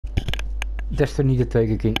Destiny the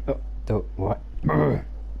Taker King. Oh, what?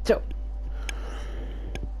 So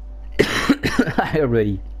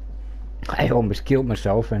I almost killed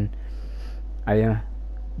myself, and I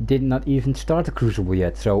did not even start the Crucible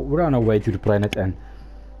yet. So we're on our way to the planet, and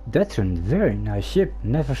that's a very nice ship.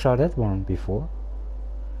 Never saw that one before.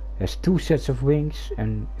 Has 2 sets of wings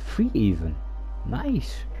and 3 even.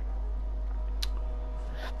 Nice.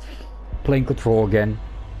 Playing Control again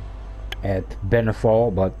at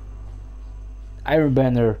bannerfall, but Iron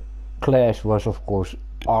Banner class was of course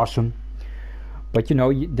awesome. But you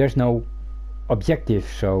know, there's no objective,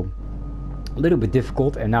 so a little bit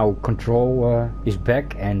difficult. And now Control is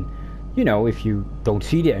back, and you know, if you don't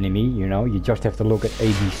see the enemy, you know, you just have to look at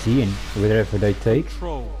ABC, and wherever they take,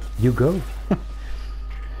 you go.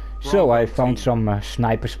 So I found some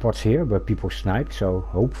sniper spots here where people snipe, so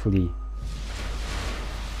hopefully.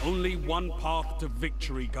 Only one path to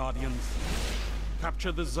victory, Guardians.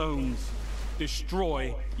 Capture the zones.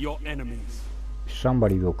 Destroy your enemies.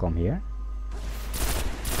 Somebody will come here.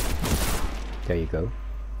 There you go.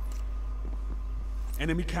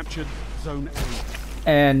 Enemy captured Zone A.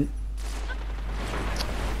 And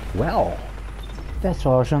well, that's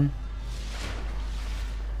awesome.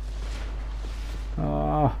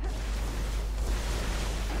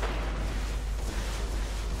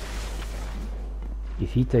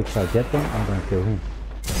 If he takes out that one, I'm gonna kill him.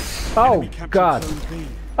 Oh God!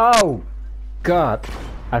 Oh God!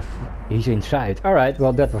 He's inside. Alright,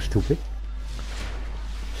 well that was stupid.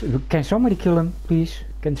 So, can somebody kill him, please?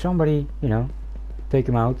 Can somebody, you know, take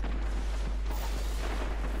him out?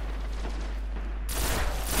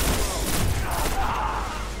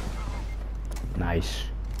 Nice.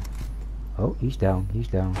 Oh, he's down, he's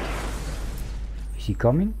down. Is he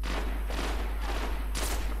coming?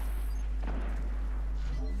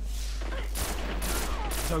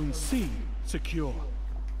 Zone C secure.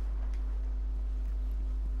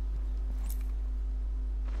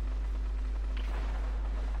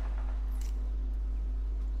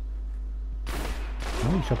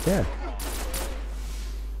 Oh, he's up there.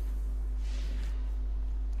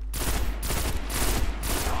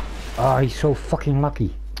 Oh, he's so fucking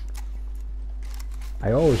lucky.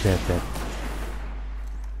 I always have that.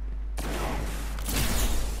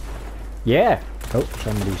 Yeah! Oh,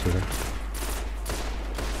 somebody's here.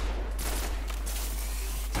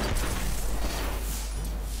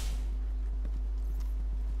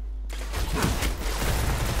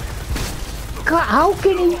 God, how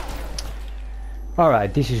can he?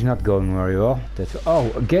 Alright, this is not going very well. That's, oh,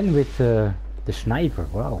 again with the sniper.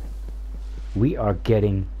 Wow. We are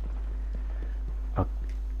getting...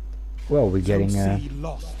 well, we're getting...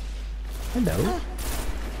 lost. Hello.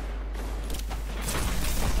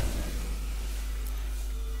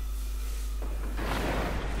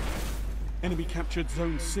 Enemy captured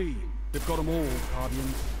Zone C. They've got them all,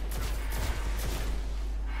 Guardians.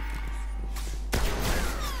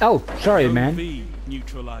 Oh, sorry, Zone man. B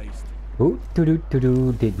neutralized. Ooh,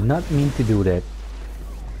 did not mean to do that.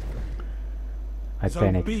 I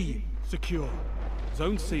panicked. Zone B secure.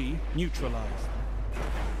 Zone C neutralized.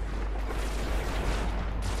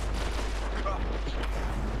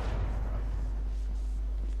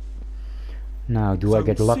 Now, do I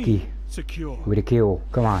get lucky secure with a kill?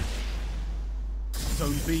 Come on.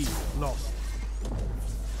 Zone B lost.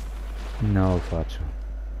 No, Fatso.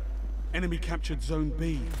 Enemy captured Zone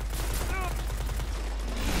B.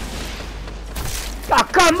 Ah,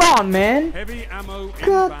 come on, man! Heavy ammo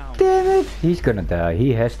God inbound. damn it! He's gonna die.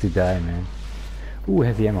 He has to die, man. Ooh,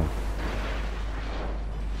 heavy ammo.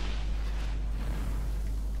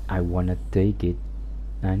 I wanna take it.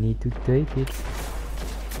 I need to take it.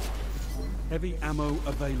 Heavy ammo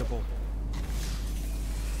available.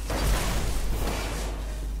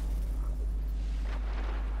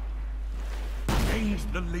 Gains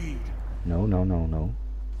the lead. No, no, no, no.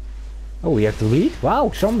 Oh, we have to lead?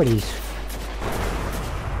 Wow, somebody's...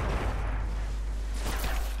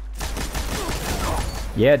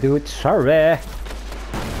 Yeah, dude, sorry.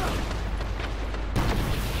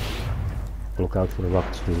 Look out for the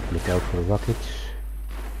rockets, dude. Look out for the rockets.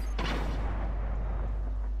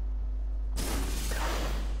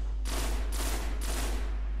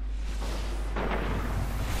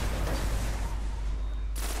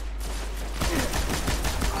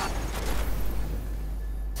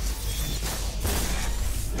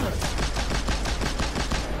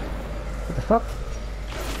 What the fuck?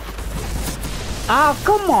 Ah,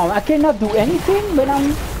 come on! I cannot do anything when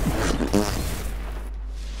I'm...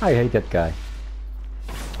 I hate that guy.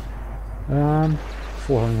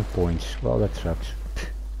 400 points. Well, that sucks.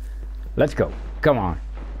 Let's go. Come on.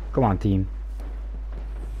 Come on, team.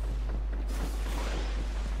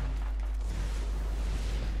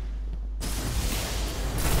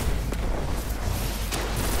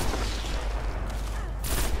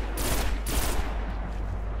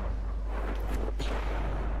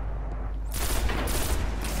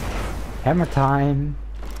 Hammer time.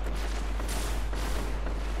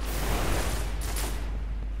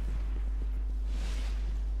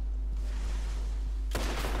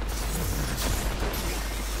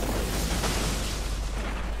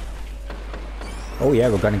 Oh yeah,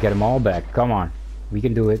 we're gonna get them all back. Come on. We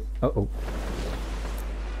can do it. Uh-oh.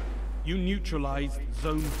 You neutralized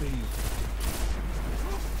Zone B.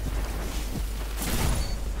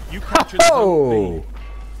 You captured Zone B.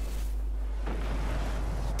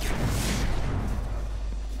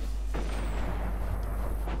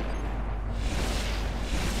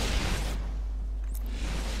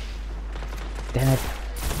 Damn it.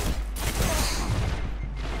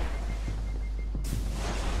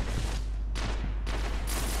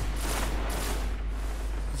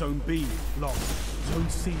 Zone B lost. Zone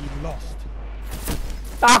C lost.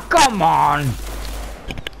 Ah, come on!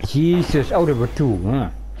 Jesus. Oh, there were two. Huh?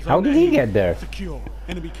 How did he get there? Secure.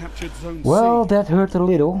 Enemy captured Zone Well, C. that hurt a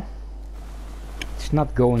little. It's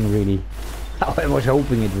not going really how I was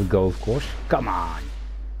hoping it would go, of course. Come on.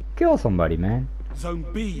 Kill somebody, man. Zone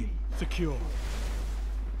B secure.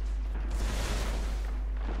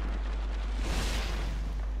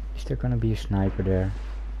 Is there gonna be a sniper there?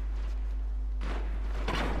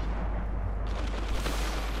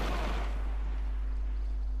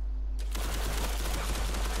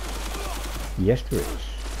 Yes, there is.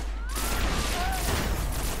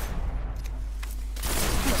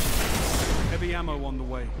 Heavy ammo on the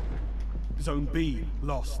way. Zone B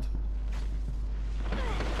lost.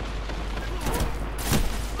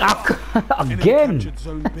 Again! Captured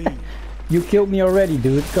Zone B. You killed me already,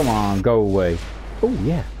 dude. Come on, go away. Oh,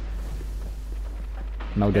 yeah.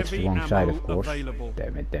 No, that's Heavy the wrong side, of ammo course. available.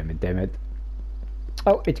 Damn it, damn it, damn it.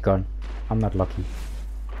 Oh, it's gone. I'm not lucky.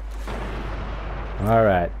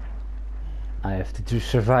 Alright. I have to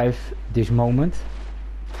survive this moment.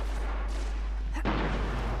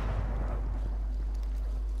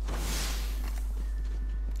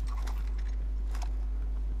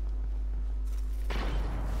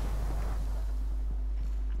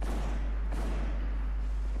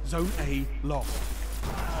 Zone A lost.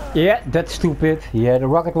 Yeah, that's stupid. He had a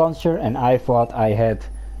rocket launcher and I thought I had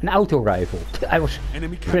an auto rifle. I was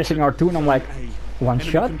pressing R2 and I'm like, one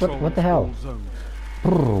shot? What the hell?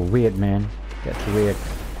 Brr, weird, man. That's weird.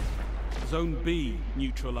 Zone B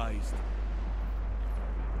neutralized.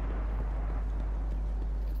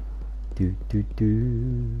 Do do do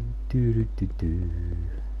do do do do.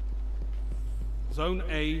 Zone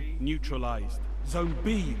A neutralized. Zone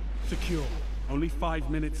B secure. Only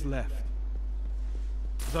 5 minutes left.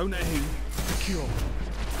 Zone A secure.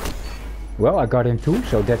 Well, I got him too,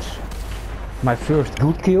 so that's my first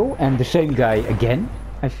good kill, and the same guy again,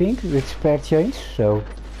 I think, with spare chains, so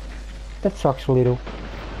that sucks a little.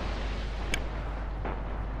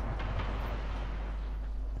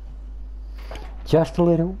 Just a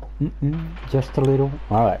little, just a little.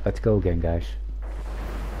 Alright, let's go again, guys.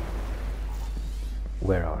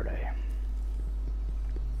 Where are they?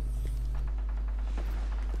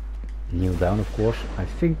 Kneel down, of course. I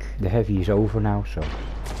think the heavy is over now, so.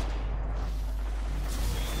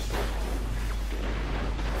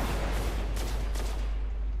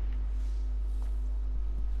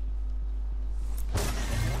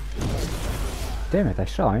 Damn it, I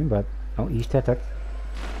saw him, but oh, he's tethered.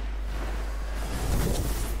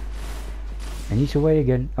 And he's away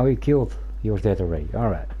again. Oh, he killed. He was dead already.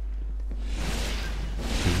 Alright.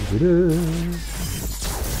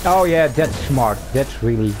 Oh yeah, that's smart. That's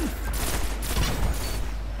really...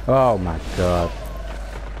 Oh my god.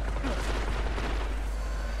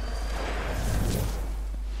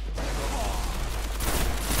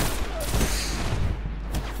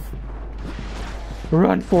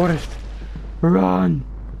 Run, Forrest! Run!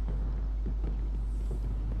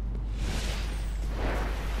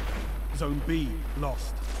 Zone B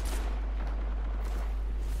lost.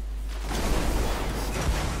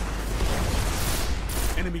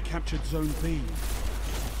 Enemy captured Zone B.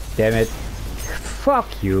 Damn it.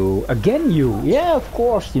 Fuck you. Again you. Yeah, of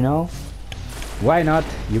course, you know. Why not?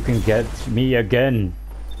 You can get me again.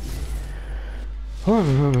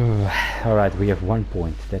 Alright, we have 1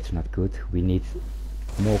 point. That's not good. We need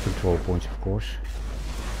more control points, of course.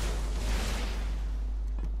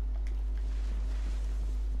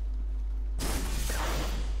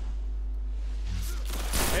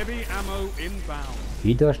 Heavy ammo inbound.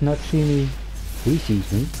 He does not see me. He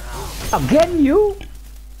sees me. Again you?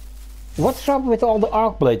 What's up with all the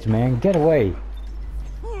arc blades, man? Get away.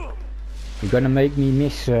 You're gonna make me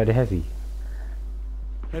miss the heavy.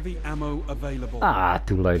 Heavy ammo available. Ah,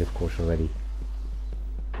 too late, of course, already.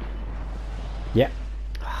 Yeah.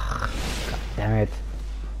 God damn it.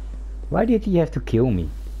 Why did he have to kill me?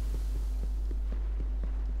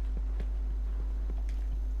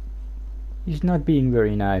 He's not being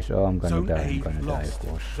very nice. Oh, I'm gonna Zone die. A I'm gonna die, of lost.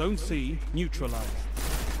 course. Zone C neutralized.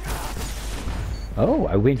 Oh,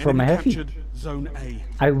 I win from a Enemy heavy. captured Zone A.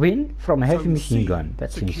 I win from a heavy Zone machine C gun.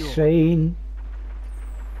 That's secure. insane.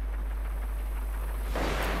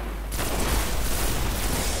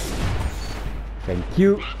 Thank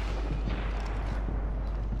you.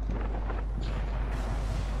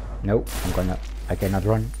 No, I cannot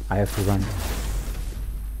run. I have to run.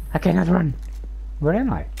 I cannot run. Where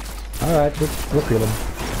am I? Alright, we'll kill him.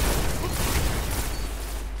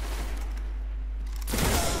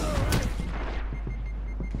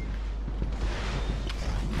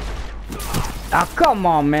 Ah, come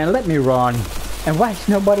on, man, let me run. And why is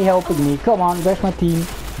nobody helping me? Come on, where's my team?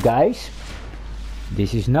 Guys,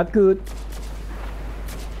 this is not good.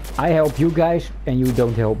 I help you guys and you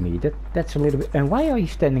don't help me. That's a little bit... And why are you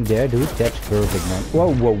standing there, dude? That's perfect, man.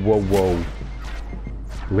 Whoa, whoa, whoa, whoa.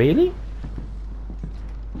 Really?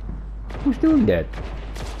 Who's doing that?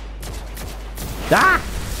 Ah!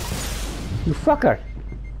 You fucker!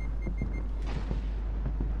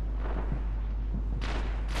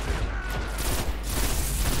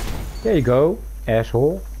 There you go,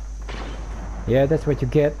 asshole. Yeah, that's what you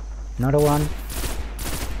get. Another one.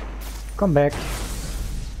 Come back.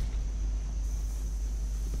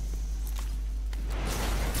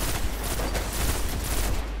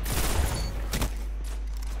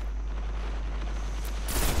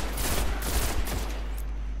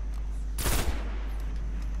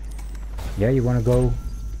 Yeah, you wanna go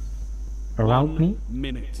around me? 1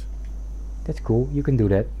 minute. That's cool, you can do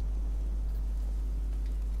that.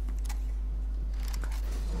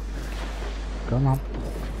 Come on.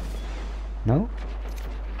 No?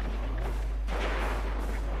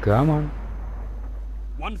 Come on.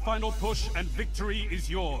 One final push and victory is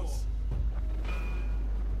yours.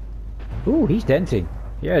 Ooh, he's dancing.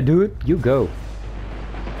 Yeah, dude, you go.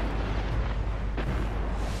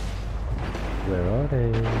 Where are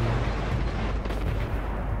they?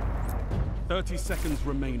 30 seconds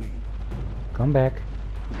remaining. Come back.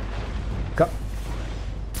 Come.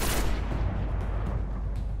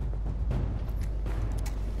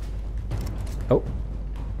 Oh.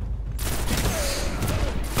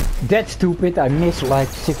 That's stupid. I missed like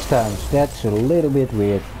 6 times. That's a little bit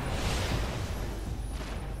weird.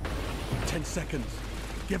 10 seconds.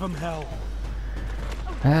 Give them hell.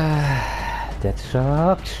 Ah, that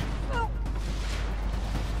sucks.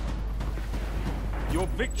 Your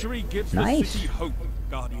victory gives Nice. the city hope,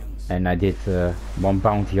 Guardians. And I did 1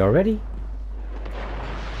 bounty already.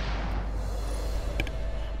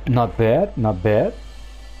 Not bad, not bad.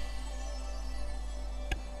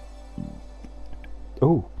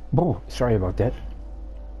 Oh, sorry about that.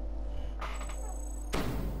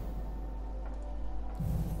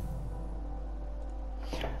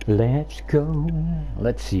 Let's go.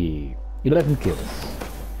 Let's see. 11 kills.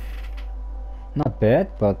 Not bad,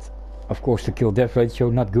 but of course the kill death ratio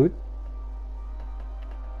not good.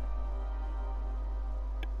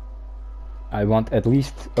 I want at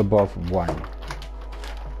least above 1.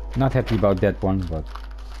 Not happy about that one, but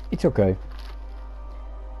it's okay.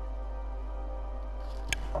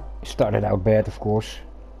 Started out bad, of course.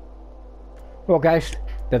 Well guys,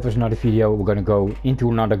 that was another video. We're gonna go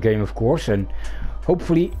into another game, of course, and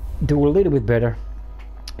hopefully do a little bit better.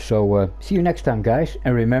 So see you next time, guys,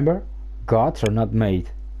 and remember, gods are not made.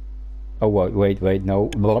 Oh wait, no.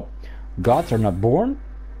 Blah. Gods are not born,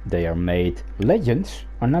 they are made. Legends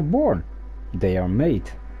are not born, they are made.